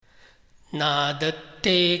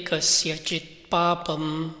नादत्ते कस्यचित् पापं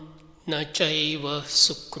न चैव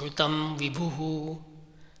सुकृतं विभुः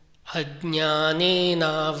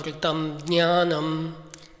अज्ञानेनावृतं ज्ञानं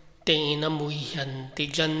तेन मुह्यन्ति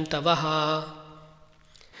जन्तवः.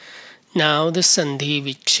 Now the Sandhi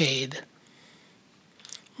Vichhed.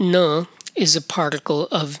 Na is a particle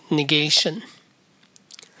of negation.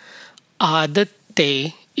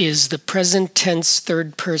 Adatte is the present tense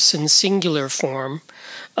third person singular form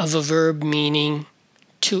of a verb meaning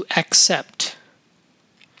to accept.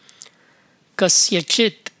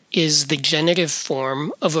 Kasyachit is the genitive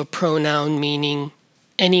form of a pronoun meaning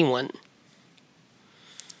anyone.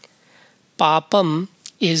 Papam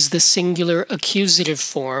is the singular accusative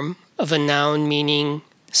form of a noun meaning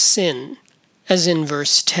sin, as in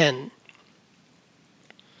verse 10.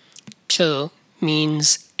 Cha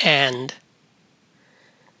means and.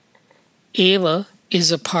 Eva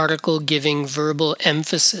is a particle giving verbal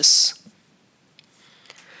emphasis.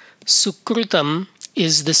 Sukrutam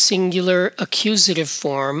is the singular accusative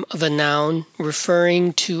form of a noun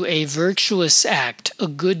referring to a virtuous act, a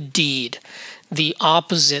good deed, the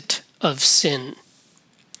opposite of sin.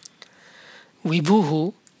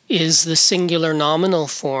 Vibhuhu is the singular nominal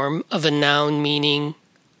form of a noun meaning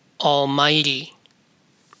almighty.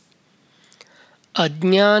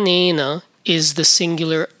 Ajnanena is the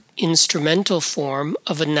singular instrumental form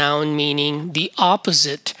of a noun meaning the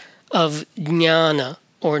opposite of jnana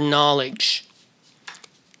or knowledge,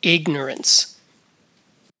 ignorance.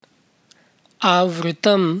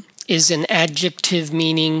 Avritam is an adjective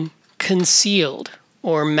meaning concealed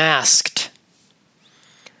or masked.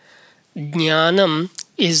 Jnanam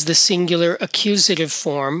is the singular accusative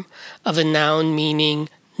form of a noun meaning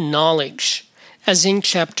knowledge, as in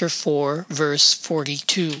chapter 4, verse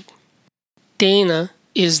 42. Tena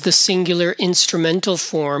is the singular instrumental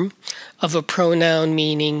form of a pronoun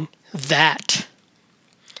meaning that.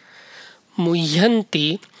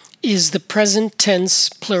 Muhyanti is the present tense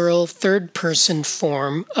plural third person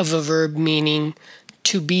form of a verb meaning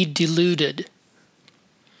to be deluded.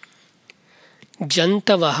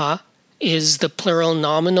 Jantavaha is the plural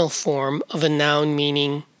nominal form of a noun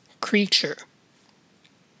meaning creature.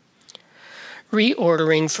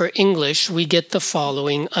 Reordering for English, we get the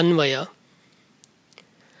following anvaya.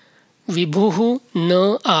 Vibhuhu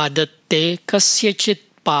na adatte kasyachit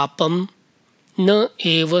papam na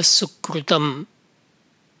eva sukrutam.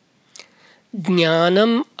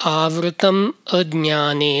 Jnanam avrutam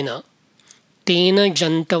ajnanena. Tena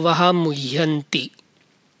jantavaha muhyanti.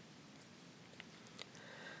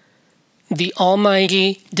 The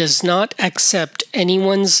Almighty does not accept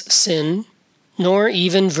anyone's sin, nor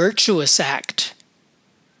even virtuous act.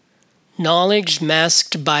 Knowledge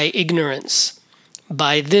masked by ignorance.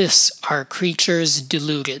 By this are creatures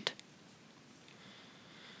deluded.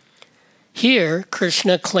 Here,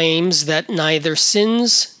 Krishna claims that neither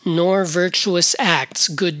sins nor virtuous acts,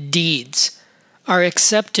 good deeds, are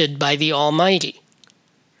accepted by the Almighty.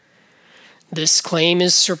 This claim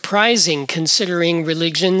is surprising considering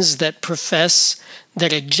religions that profess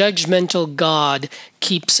that a judgmental God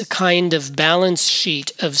keeps a kind of balance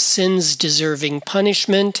sheet of sins deserving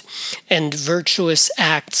punishment and virtuous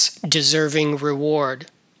acts deserving reward.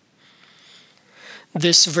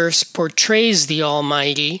 This verse portrays the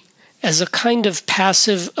Almighty as a kind of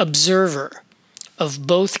passive observer of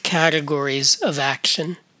both categories of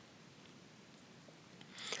action.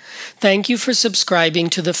 Thank you for subscribing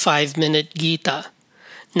to the 5-Minute Gita,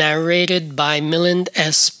 narrated by Milind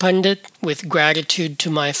S. Pandit with gratitude to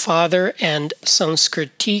my father and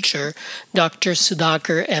Sanskrit teacher, Dr.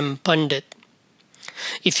 Sudhakar M. Pandit.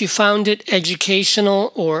 If you found it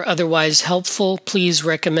educational or otherwise helpful, please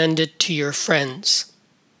recommend it to your friends.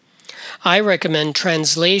 I recommend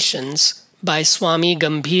translations by Swami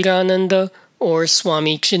Gambhirananda or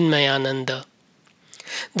Swami Chinmayananda.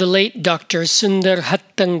 The late Dr. Sundar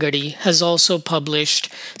Hattangadi has also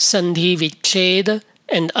published Sandhi Vichhed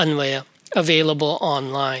and Anvaya, available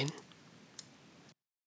online.